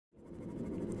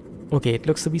Okay, it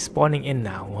looks to be spawning in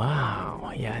now.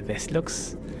 Wow. Yeah, this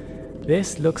looks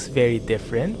very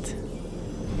different.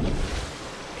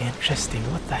 Interesting.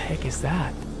 What the heck is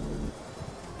that?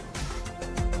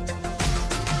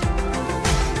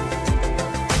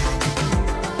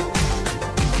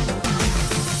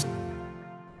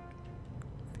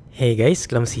 Hey guys,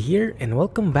 Clumsy here and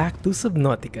welcome back to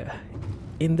Subnautica.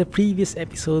 In the previous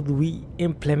episode, we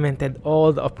implemented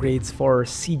all the upgrades for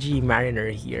CG Mariner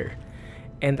here.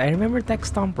 And I remember Tech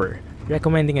Stomper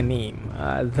recommending a name,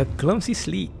 the Clumsy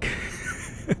Sleek.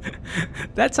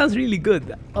 That sounds really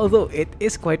good, although it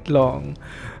is quite long.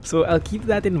 So I'll keep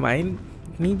that in mind.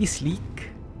 Maybe Sleek.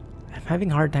 I'm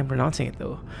having a hard time pronouncing it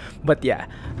though. But yeah,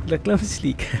 the Clumsy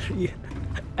Sleek.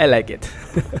 I like it.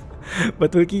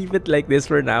 But we'll keep it like this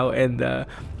for now, and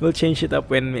we'll change it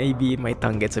up when maybe my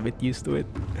tongue gets a bit used to it.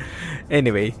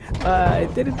 Anyway, I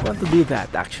didn't want to do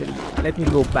that actually. Let me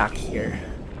go back here.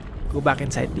 Go back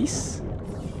inside, please.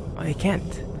 Oh, I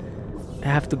can't. I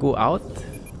have to go out.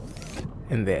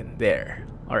 And then there.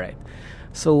 Alright.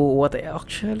 So what I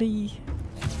actually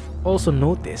also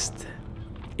noticed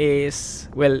is,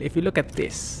 well, if you look at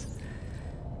this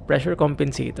pressure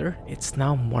compensator, it's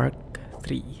now Mark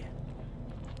 3.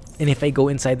 And if I go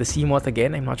inside the Seamoth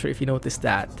again, I'm not sure if you noticed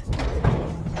that.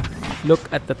 Look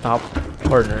at the top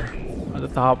corner, at the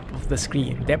top of the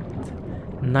screen. Depth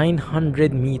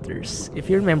 900 meters. If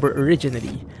you remember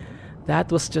originally,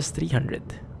 that was just 300.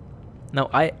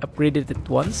 Now I upgraded it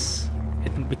once,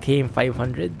 it became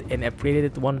 500, and upgraded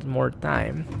it one more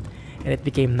time, and it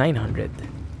became 900.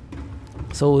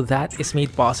 So that is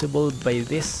made possible by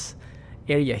this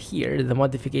area here. The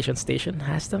modification station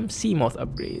has some Seamoth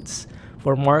upgrades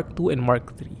for Mark 2 and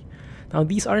Mark 3. Now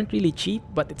these aren't really cheap,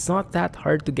 but it's not that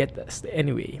hard to get us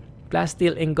anyway.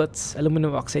 Plasteel ingots,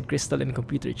 aluminum oxide crystal, and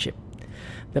computer chip.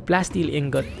 The plasteel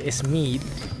ingot is made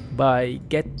by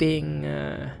getting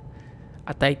a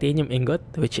titanium ingot,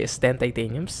 which is 10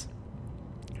 titaniums,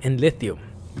 and lithium.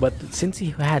 But since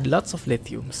you had lots of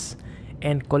lithiums,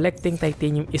 and collecting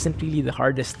titanium isn't really the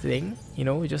hardest thing, you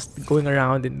know, just going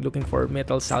around and looking for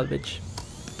metal salvage,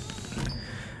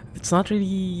 it's not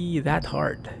really that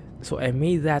hard. So I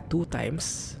made that 2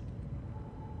 times,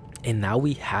 and now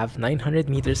we have 900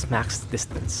 meters max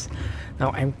distance.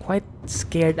 Now I'm quite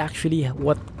scared actually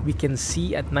what we can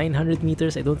see at 900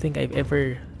 meters. I don't think I've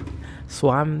ever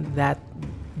swam that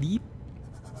deep.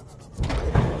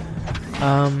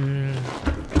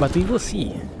 But we will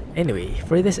see. Anyway,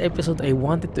 for this episode, I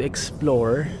wanted to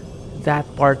explore that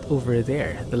part over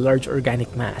there, the large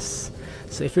organic mass.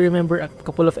 So if you remember a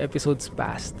couple of episodes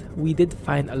past, we did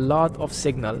find a lot of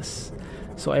signals.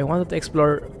 So I wanted to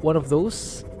explore one of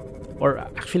those, or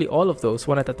actually all of those,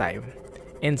 one at a time,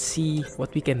 and see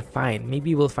what we can find.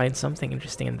 Maybe we'll find something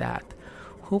interesting in that.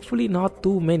 Hopefully not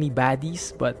too many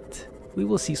baddies, but we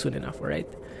will see soon enough, alright?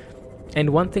 And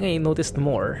one thing I noticed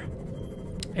more,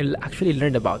 I actually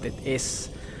learned about it, is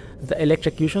the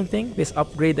electrocution thing, this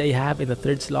upgrade I have in the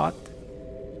 3rd slot.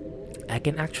 I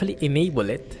can actually enable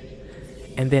it,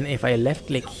 and then if I left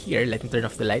click here, let me turn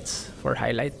off the lights for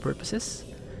highlight purposes.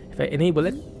 If I enable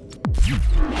it,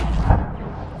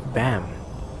 bam,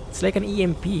 it's like an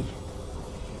EMP,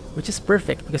 which is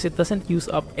perfect because it doesn't use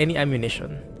up any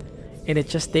ammunition, and it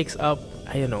just takes up,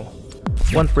 I don't know,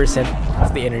 1%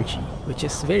 of the energy, which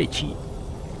is very cheap.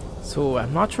 So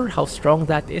I'm not sure how strong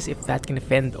that is, if that can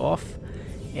fend off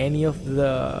any of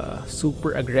the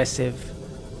super aggressive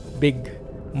big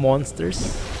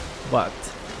monsters, but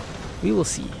we will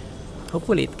see.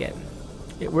 Hopefully it can.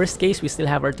 Worst case, we still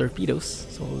have our torpedoes,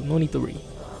 so no need to worry.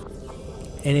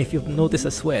 And if you've noticed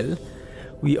as well,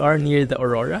 we are near the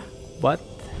Aurora, but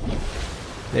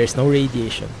there's no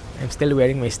radiation. I'm still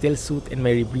wearing my still suit and my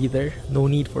rebreather. No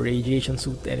need for radiation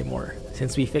suit anymore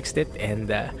since we fixed it,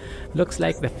 and looks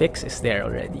like the fix is there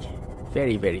already.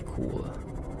 Very, very cool.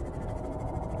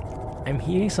 I'm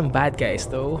hearing some bad guys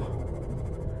though.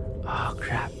 Oh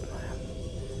crap.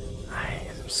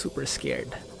 I'm super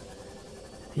scared.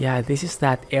 Yeah, this is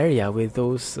that area with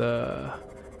those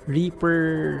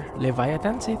Reaper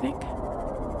Leviathans, I think.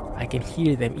 I can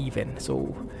hear them even,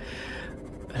 so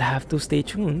I'll have to stay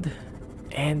tuned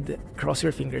and cross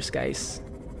your fingers, guys.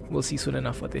 We'll see soon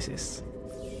enough what this is.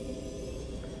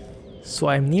 So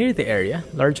I'm near the area,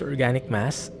 large organic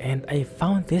mass, and I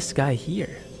found this guy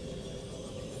here.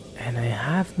 And I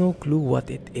have no clue what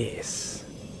it is.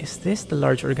 Is this the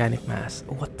large organic mass?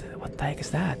 What the heck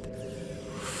is that?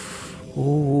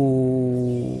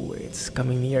 Ooh, it's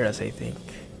coming near us, I think.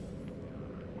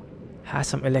 Has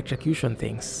some electrocution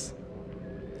things.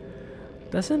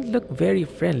 Doesn't look very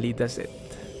friendly, does it?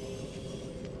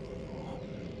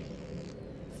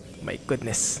 My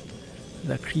goodness.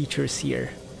 the creatures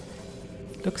here.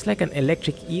 Looks like an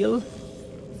electric eel.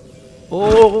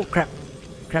 Oh crap.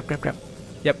 Crap.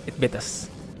 Yep, it bit us.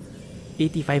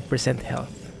 85%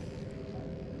 health.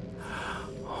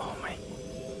 Oh my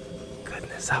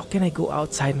goodness, how can I go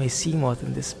outside my sea moth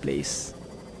in this place?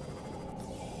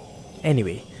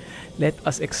 Anyway, let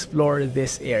us explore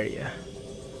this area.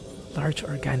 Large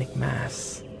organic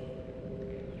mass.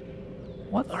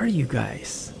 What are you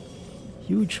guys?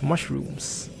 Huge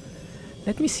mushrooms.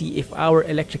 Let me see if our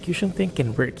electrocution thing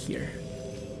can work here.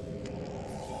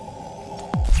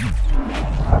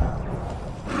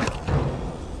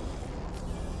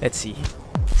 Let's see.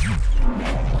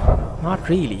 Not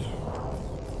really.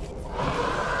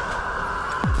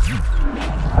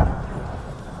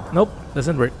 Nope,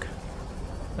 doesn't work.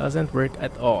 Doesn't work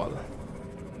at all.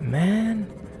 Man.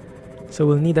 So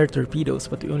we'll need our torpedoes,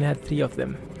 but we only had 3 of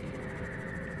them.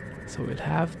 So we'll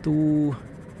have to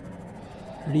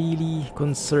really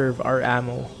conserve our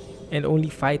ammo and only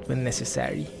fight when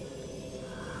necessary.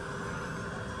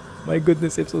 My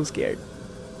goodness, I'm so scared.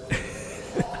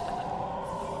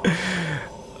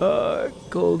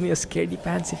 Call me a scaredy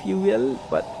pants if you will,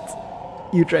 but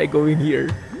you try going here.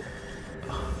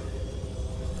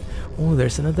 Oh,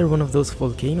 there's another one of those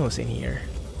volcanoes in here.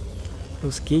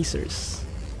 Those geysers.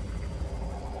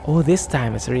 Oh, this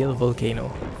time it's a real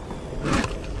volcano.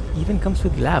 Even comes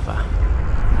with lava.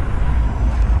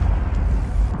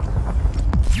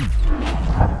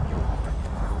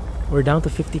 We're down to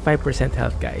 55%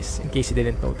 health, guys, in case you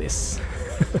didn't notice.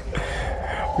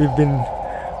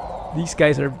 These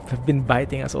guys have been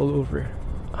biting us all over.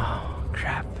 Oh,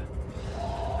 crap.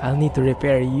 I'll need to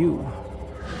repair you.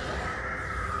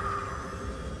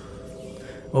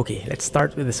 Okay, let's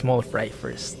start with the small fry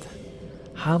first.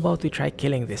 How about we try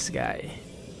killing this guy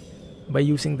by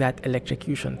using that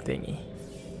electrocution thingy.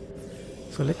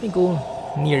 So let me go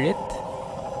near it.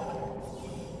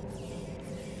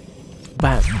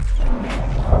 Bam!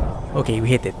 Okay, we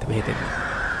hit it.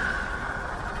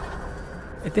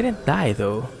 It didn't die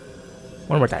though.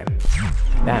 One more time.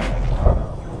 Damn.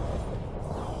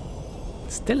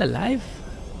 Still alive?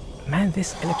 Man,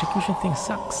 this electrocution thing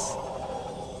sucks.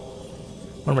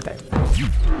 One more time.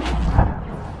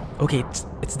 Okay,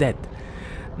 it's dead.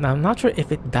 Now I'm not sure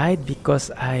if it died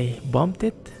because I bumped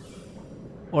it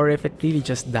or if it really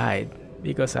just died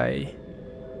because I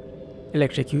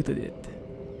electrocuted it.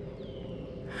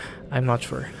 I'm not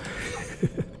sure.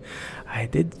 I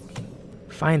did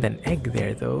find an egg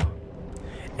there though.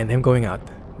 And I'm going out.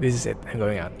 This is it. I'm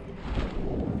going out.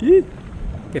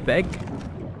 Get the egg.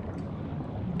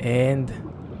 And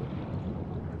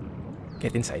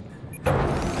get inside.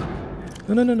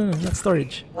 No, not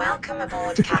storage. Welcome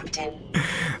aboard, Captain.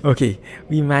 Okay,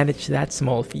 we managed that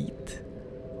small feat.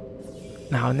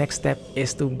 Now, next step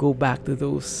is to go back to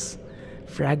those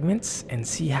fragments and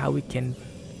see how we can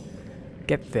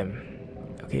get them.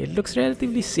 Okay, it looks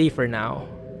relatively safer now.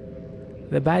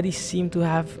 The baddies seem to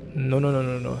have...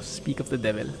 No. Speak of the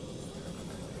devil.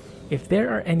 If there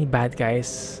are any bad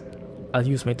guys, I'll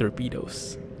use my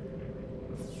torpedoes.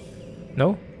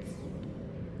 No?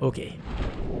 Okay.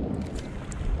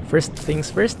 First things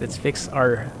first, let's fix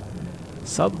our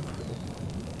sub.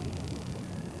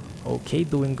 Okay,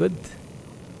 doing good.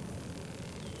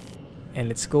 And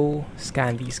let's go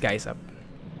scan these guys up.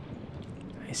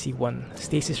 I see one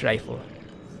stasis rifle.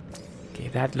 Okay,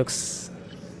 that looks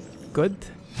good.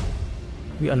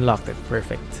 We unlocked it.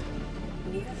 Perfect.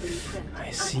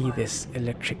 I see this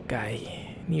electric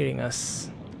guy nearing us.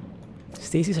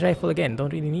 Stasis rifle again.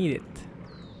 Don't really need it.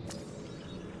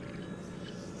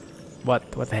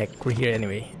 What the heck? We're here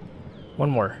anyway.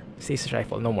 One more. Stasis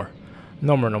rifle. No more.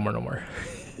 No more.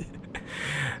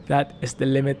 That is the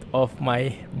limit of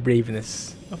my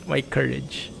braveness, of my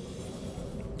courage.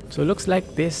 So it looks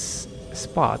like this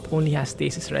spot only has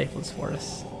stasis rifles for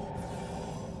us.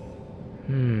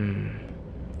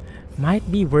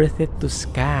 Might be worth it to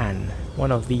scan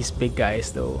one of these big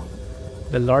guys though.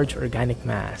 The large organic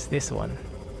mass. This one.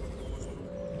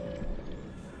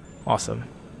 Awesome.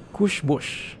 Kush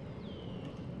bush.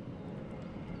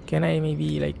 Can I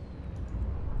maybe like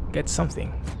get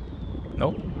something?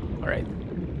 No? Alright.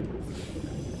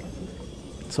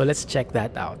 So let's check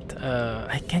that out.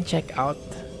 I can check out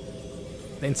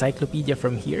the encyclopedia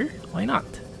from here. Why not?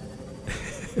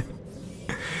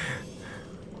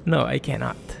 No, I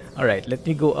cannot. Alright, let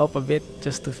me go up a bit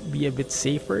just to be a bit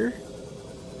safer.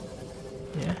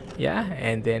 Yeah,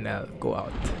 and then I'll go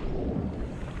out.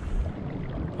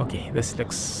 Okay, this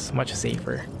looks much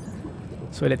safer.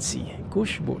 So let's see.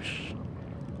 Kush bush.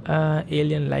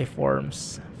 Alien life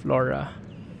forms. Flora.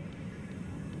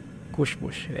 Kush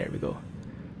bush. There we go.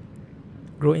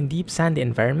 Grow in deep sandy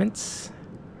environments.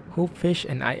 Hope fish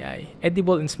and eye.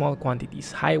 Edible in small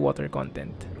quantities. High water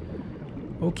content.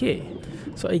 Okay,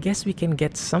 so I guess we can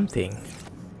get something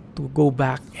to go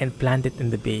back and plant it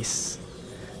in the base.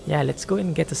 Yeah, let's go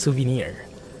and get a souvenir.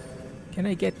 Can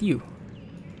I get you?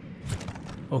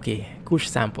 Okay, kush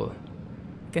sample.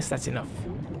 Guess that's enough.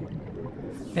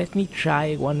 Let me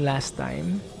try one last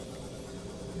time.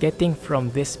 Getting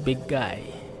from this big guy.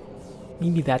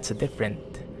 Maybe that's a different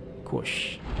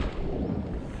kush.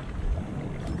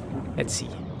 Let's see.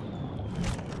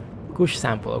 Kush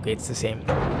sample. Okay, it's the same.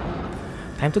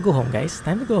 Time to go home, guys.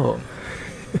 Time to go home.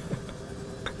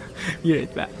 Be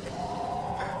right back.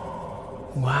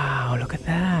 Wow, look at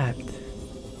that.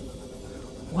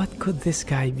 What could this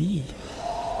guy be?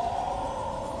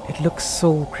 It looks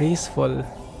so graceful.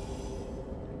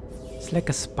 It's like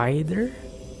a spider?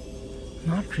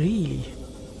 Not really.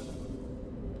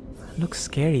 Looks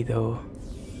scary though.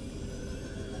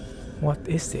 What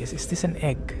is this? Is this an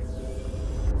egg?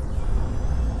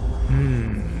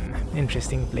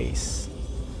 Interesting place.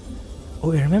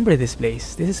 Oh, I remember this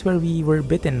place. This is where we were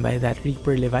bitten by that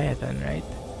Reaper Leviathan, right?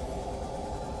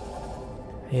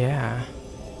 Yeah.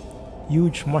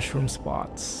 Huge mushroom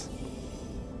spots.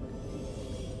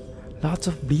 Lots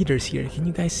of breeders here. Can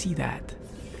you guys see that?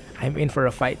 I'm in for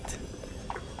a fight.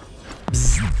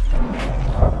 Psst.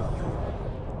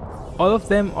 All of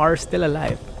them are still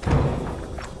alive.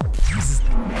 Psst.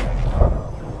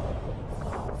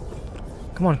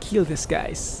 Come on, kill these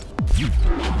guys.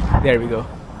 There we go.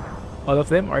 All of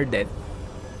them are dead.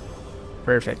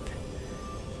 Perfect.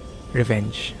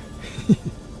 Revenge.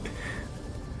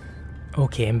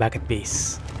 Okay, I'm back at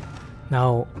base.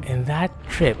 Now, in that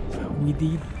trip, we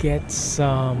did get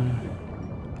some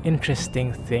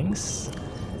interesting things.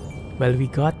 Well, we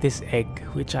got this egg,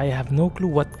 which I have no clue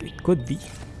what it could be.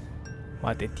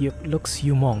 But it looks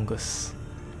humongous.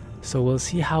 So we'll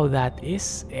see how that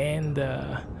is, and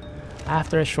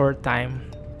after a short time,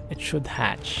 it should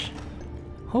hatch.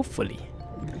 Hopefully.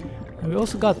 And we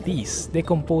also got these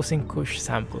decomposing kush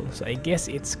samples. So I guess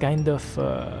it's kind of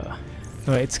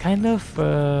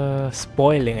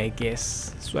spoiling, I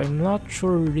guess. So I'm not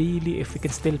sure really if we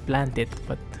can still plant it,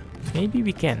 but maybe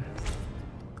we can.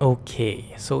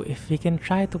 Okay, so if we can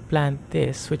try to plant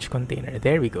this, switch container.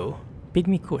 There we go.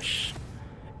 Pygmy kush.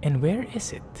 And where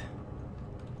is it?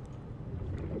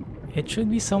 It should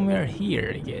be somewhere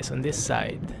here, I guess, on this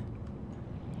side.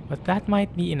 But that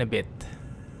might be in a bit.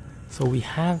 So we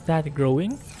have that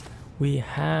growing. We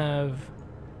have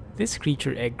this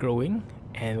creature egg growing.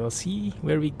 And we'll see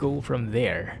where we go from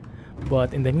there.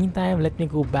 But in the meantime, let me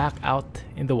go back out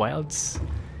in the wilds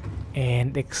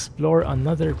and explore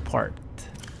another part.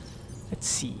 Let's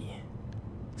see.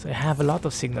 So I have a lot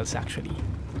of signals actually.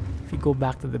 If we go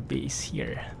back to the base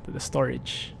here, to the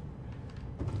storage,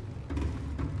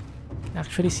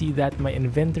 actually see that my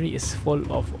inventory is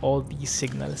full of all these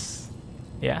signals.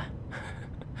 Yeah.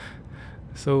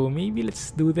 So maybe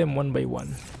let's do them one by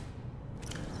one.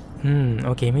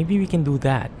 Okay, maybe we can do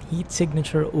that. Heat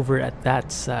signature over at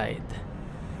that side.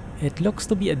 It looks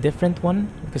to be a different one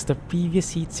because the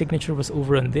previous heat signature was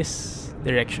over on this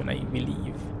direction, I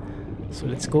believe. So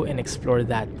let's go and explore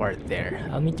that part there.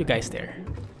 I'll meet you guys there.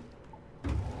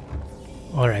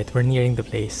 Alright, we're nearing the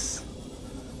place.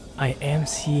 I am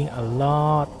seeing a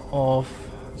lot of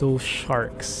those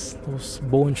sharks, those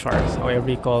bone sharks, however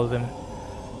you call them.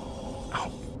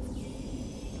 Ow.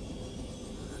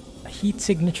 Heat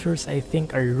signatures, I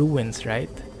think, are ruins, right?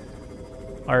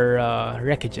 Or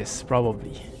wreckages,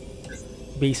 probably.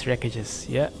 Base wreckages,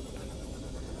 yeah.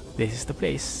 This is the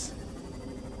place.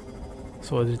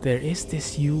 So there is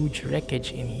this huge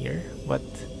wreckage in here, but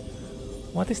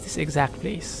what is this exact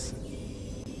place?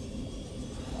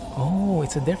 Oh,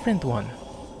 it's a different one.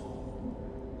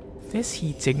 This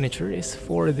heat signature is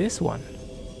for this one.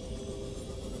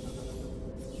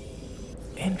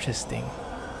 Interesting.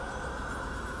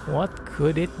 What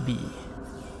could it be?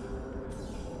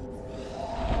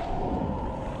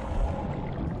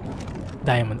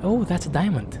 Diamond. Oh, that's a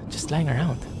diamond. Just lying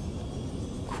around.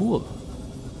 Cool.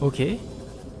 Okay.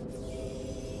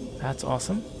 That's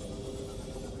awesome.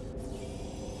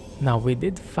 Now, we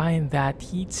did find that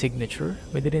heat signature.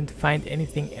 We didn't find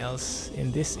anything else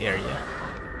in this area.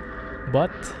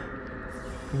 But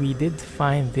we did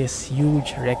find this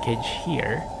huge wreckage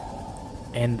here.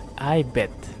 And I bet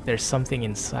there's something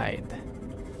inside.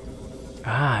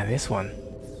 Ah, this one.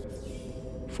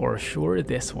 For sure,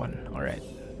 this one. Alright,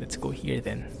 let's go here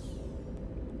then.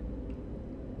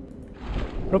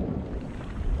 Oop.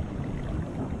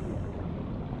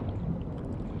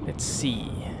 Let's see.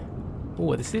 Oh,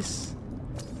 what is this?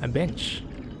 A bench.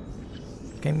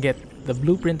 Can get the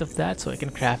blueprint of that so I can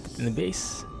craft it in the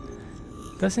base.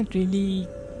 Doesn't really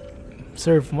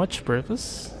serve much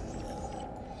purpose,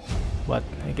 but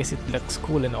I guess it looks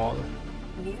cool and all.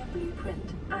 New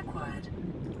blueprint acquired.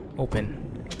 Open.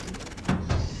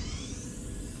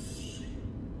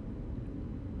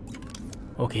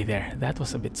 Okay, there. That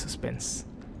was a bit suspense.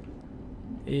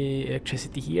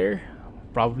 Electricity here.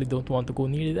 Probably don't want to go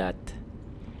near that.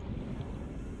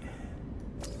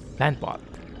 Plant pot.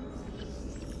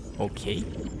 Okay.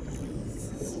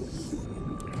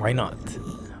 Why not?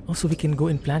 Also, we can go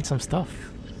and plant some stuff.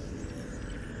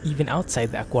 Even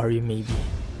outside the aquarium, maybe.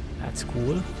 That's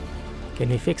cool. Can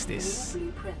we fix this?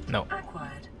 No.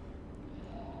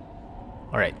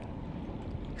 Alright.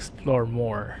 Explore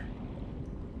more.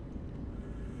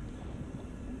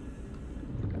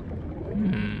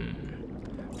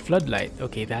 Floodlight.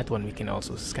 Okay, that one we can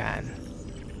also scan.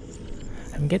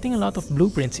 I'm getting a lot of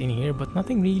blueprints in here, but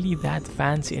nothing really that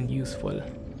fancy and useful.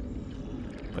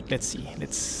 But let's see.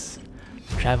 Let's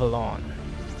travel on.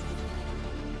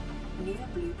 New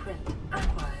blueprint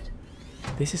acquired.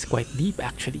 This is quite deep,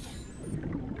 actually.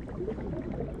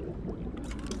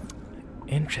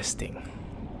 Interesting.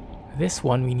 This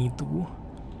one we need to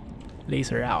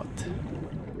laser out.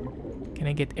 Can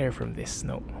I get air from this?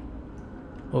 No.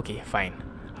 Okay, fine.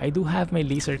 I do have my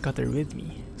laser cutter with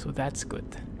me, so that's good.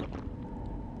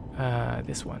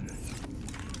 This one.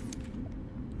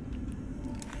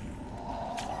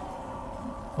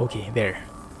 Okay, there.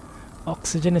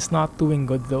 Oxygen is not doing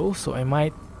good though, so I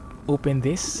might open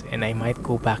this and I might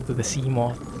go back to the sea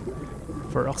moth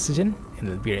for oxygen and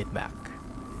we'll be right back.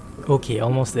 Okay,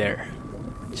 almost there.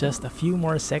 Just a few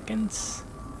more seconds.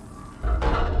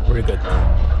 We're good.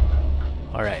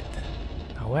 Alright.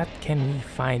 Now what can we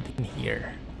find in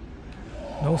here?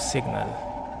 No signal.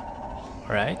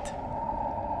 Alright.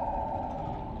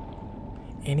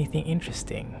 Anything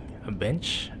interesting? A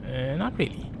bench? Not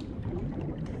really.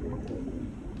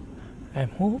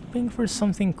 I'm hoping for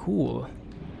something cool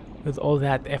with all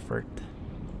that effort.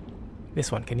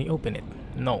 This one, can you open it?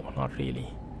 No, not really.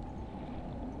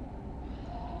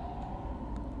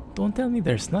 Don't tell me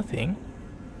there's nothing.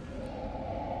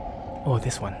 Oh,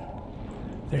 this one.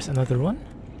 There's another one?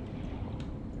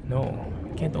 No,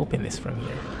 can't open this from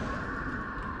here.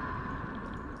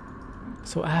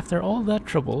 So after all that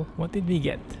trouble, what did we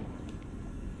get?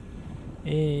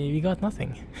 We got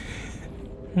nothing.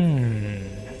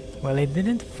 Well, I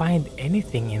didn't find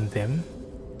anything in them.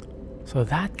 So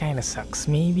that kinda sucks.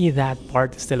 Maybe that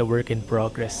part is still a work in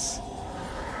progress.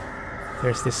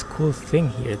 There's this cool thing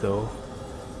here though.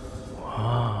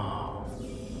 Wow.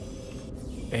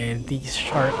 And these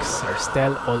sharks are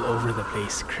still all over the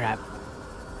place. Crap.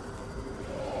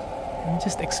 Let me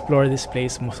just explore this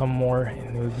place some more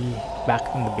and we'll be back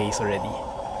in the base already.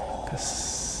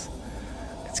 Because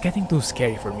it's getting too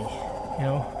scary for me. You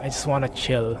know, I just want to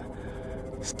chill.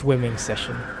 Swimming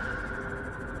session.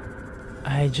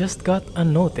 I just got a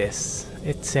notice.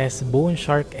 It says bone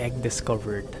shark egg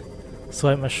discovered. So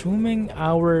I'm assuming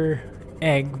our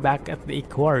egg back at the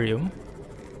aquarium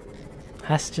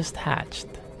has just hatched.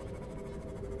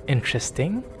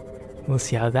 Interesting. We'll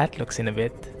see how that looks in a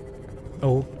bit.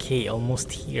 Okay,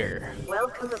 almost here.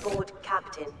 Welcome aboard,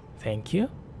 Captain. Thank you.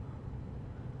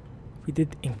 We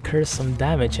did incur some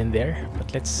damage in there,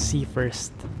 but let's see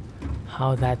first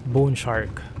how that bone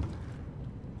shark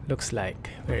looks like.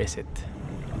 Where is it?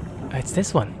 It's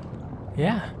this one.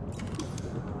 Yeah.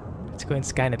 Let's go and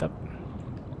scan it up.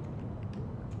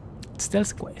 It's still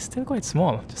quite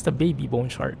small. Just a baby bone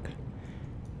shark.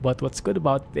 But what's good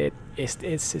about it is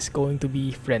it's going to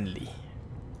be friendly.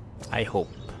 I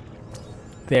hope.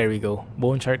 There we go.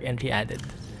 Bone shark entry added.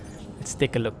 Let's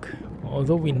take a look.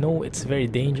 Although we know it's very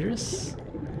dangerous.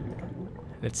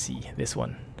 Let's see. This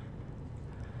one.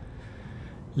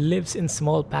 Lives in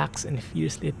small packs and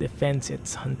fiercely defends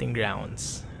its hunting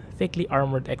grounds. Thickly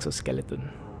armored exoskeleton.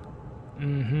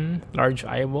 Large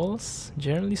eyeballs.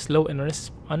 Generally slow and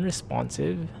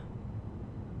unresponsive.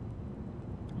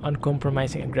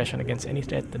 Uncompromising aggression against any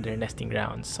threat to their nesting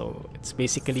grounds. So it's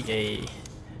basically a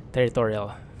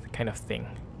territorial kind of thing.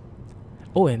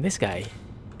 Oh, and this guy.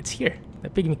 It's here. The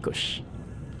pygmy kush.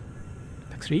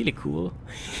 Looks really cool.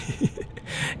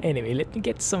 Anyway, let me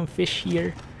get some fish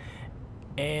here.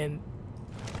 And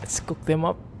let's cook them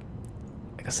up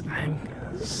because I'm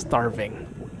starving.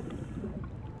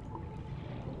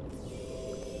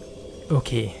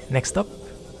 Okay, next up,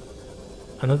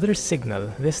 another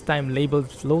signal, this time labeled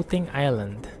floating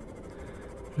island.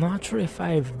 Not sure if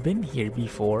I've been here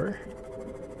before,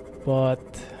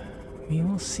 but we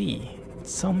will see.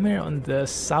 It's somewhere on the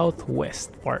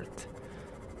southwest part.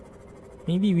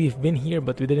 Maybe we've been here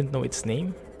but we didn't know its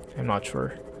name. I'm not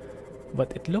sure.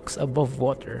 But it looks above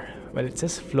water. Well, it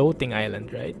says floating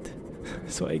island, right?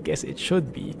 So I guess it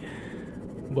should be.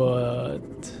 But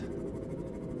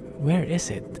where is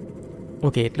it?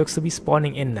 Okay, it looks to be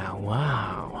spawning in now.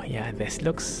 Wow. Yeah, this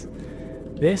looks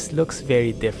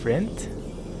very different.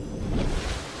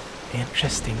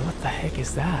 Interesting. What the heck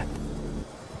is that?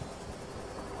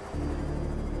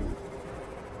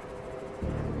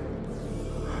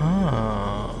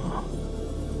 Huh.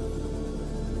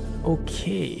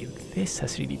 Okay, this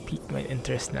has really piqued my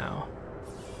interest now.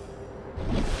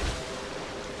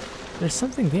 There's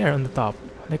something there on the top,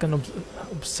 like an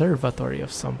observatory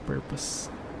of some purpose.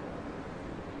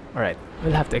 Alright,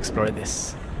 we'll have to explore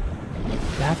this.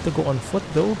 I have to go on foot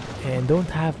though, and don't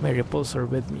have my repulsor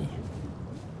with me.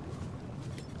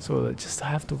 So I'll just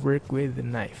have to work with the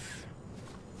knife.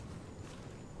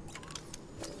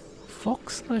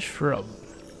 Foxla shrub.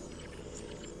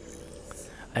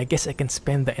 I guess I can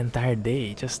spend the entire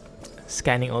day just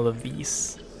scanning all of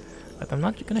these. But I'm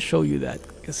not gonna show you that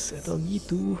because it'll be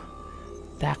too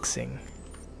taxing.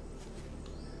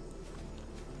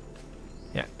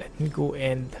 Yeah, let me go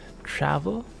and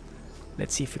travel.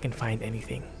 Let's see if we can find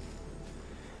anything.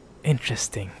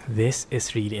 Interesting. This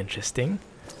is really interesting.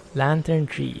 Lantern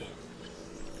tree.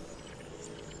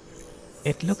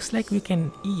 It looks like we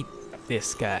can eat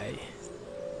this guy.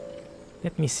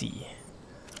 Let me see.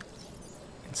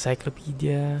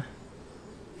 Encyclopedia.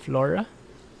 Flora.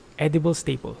 Edible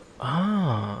staple.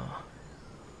 Ah.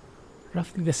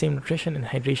 Roughly the same nutrition and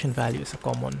hydration value as a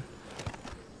common.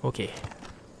 Okay.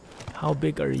 How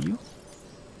big are you?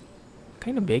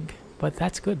 Kind of big, but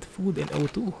that's good. Food and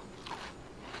O2.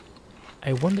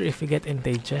 I wonder if we get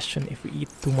indigestion if we eat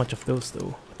too much of those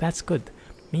though. That's good.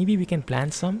 Maybe we can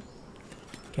plant some?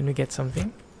 Can we get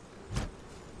something?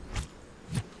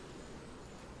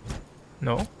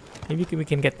 No? Maybe we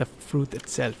can get the fruit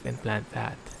itself and plant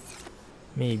that.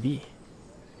 Maybe.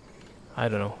 I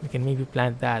don't know. We can maybe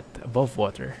plant that above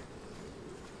water.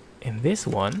 And this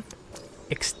one,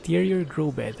 exterior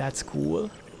grow bed. That's cool.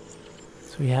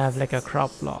 So we have like a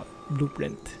crop plot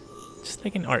blueprint. Just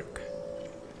like an arc.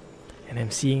 And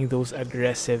I'm seeing those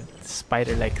aggressive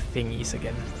spider-like thingies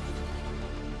again.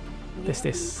 What is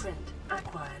this?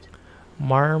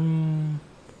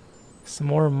 Some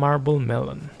more marble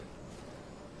melon.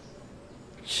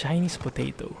 Chinese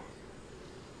potato.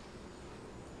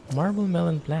 Marble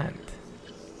melon plant.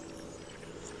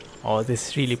 Oh, this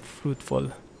is really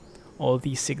fruitful. All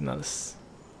these signals.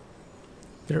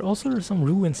 There also are some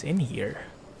ruins in here.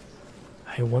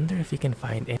 I wonder if we can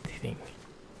find anything.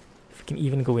 If we can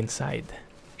even go inside.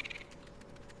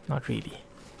 Not really.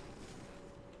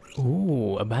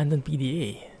 Ooh, abandoned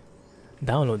PDA.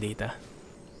 Download data.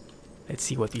 Let's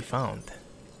see what we found.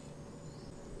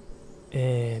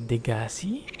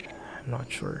 Degassi? I'm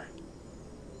not sure.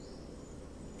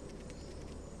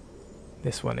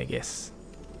 This one, I guess.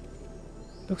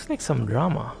 Looks like some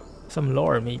drama. Some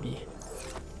lore, maybe.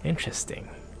 Interesting.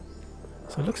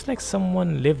 So it looks like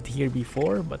someone lived here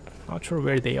before, but not sure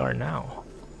where they are now.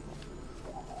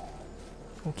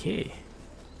 Okay.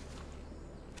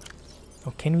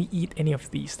 Now, can we eat any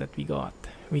of these that we got?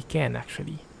 We can,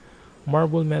 actually.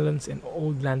 Marble melons and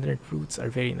old lantern fruits are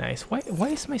very nice. Why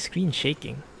is my screen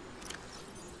shaking?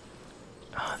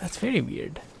 Ah, that's very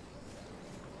weird.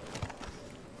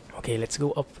 Okay, let's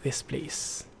go up this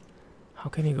place. How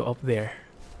can we go up there?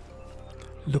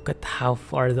 Look at how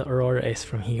far the aurora is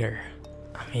from here.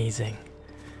 Amazing.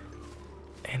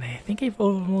 And I think I've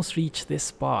almost reached this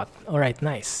spot. Alright,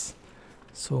 nice.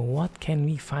 So what can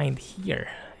we find here?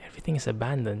 Everything is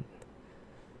abandoned.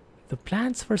 The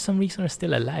plants for some reason are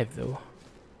still alive though.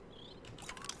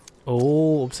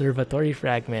 Oh, observatory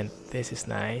fragment. This is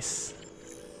nice.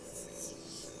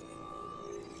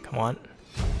 Come on.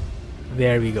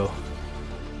 There we go.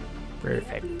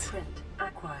 Perfect.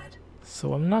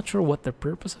 So I'm not sure what the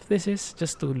purpose of this is,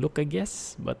 just to look, I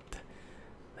guess, but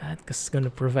that's gonna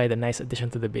provide a nice addition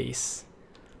to the base.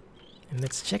 And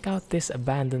let's check out this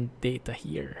abandoned data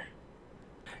here.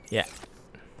 Yeah,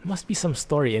 must be some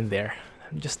story in there.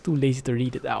 I'm just too lazy to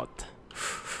read it out.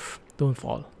 Don't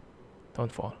fall.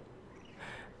 Don't fall.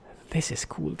 This is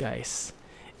cool, guys.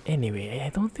 Anyway, I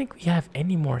don't think we have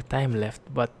any more time left,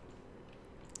 but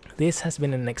this has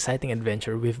been an exciting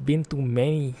adventure. We've been to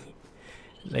many,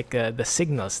 like the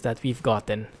signals that we've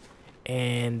gotten.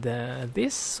 And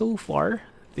this so far,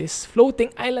 this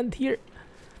floating island here,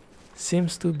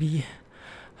 seems to be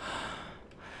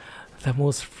the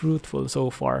most fruitful so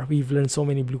far. We've learned so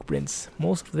many blueprints,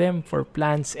 most of them for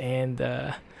plants and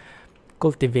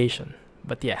cultivation.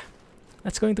 But yeah,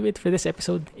 that's going to be it for this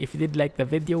episode. If you did like the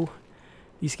video,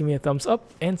 please give me a thumbs up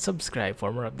and subscribe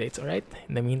for more updates, alright?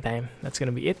 In the meantime, that's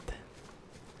gonna be it.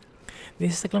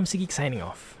 This is the Clumsy Geek signing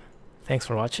off. Thanks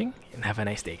for watching and have a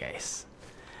nice day, guys.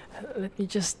 Let me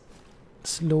just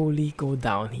slowly go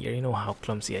down here. You know how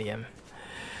clumsy I am.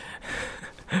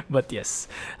 But yes,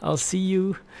 I'll see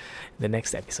you in the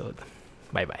next episode.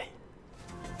 Bye bye.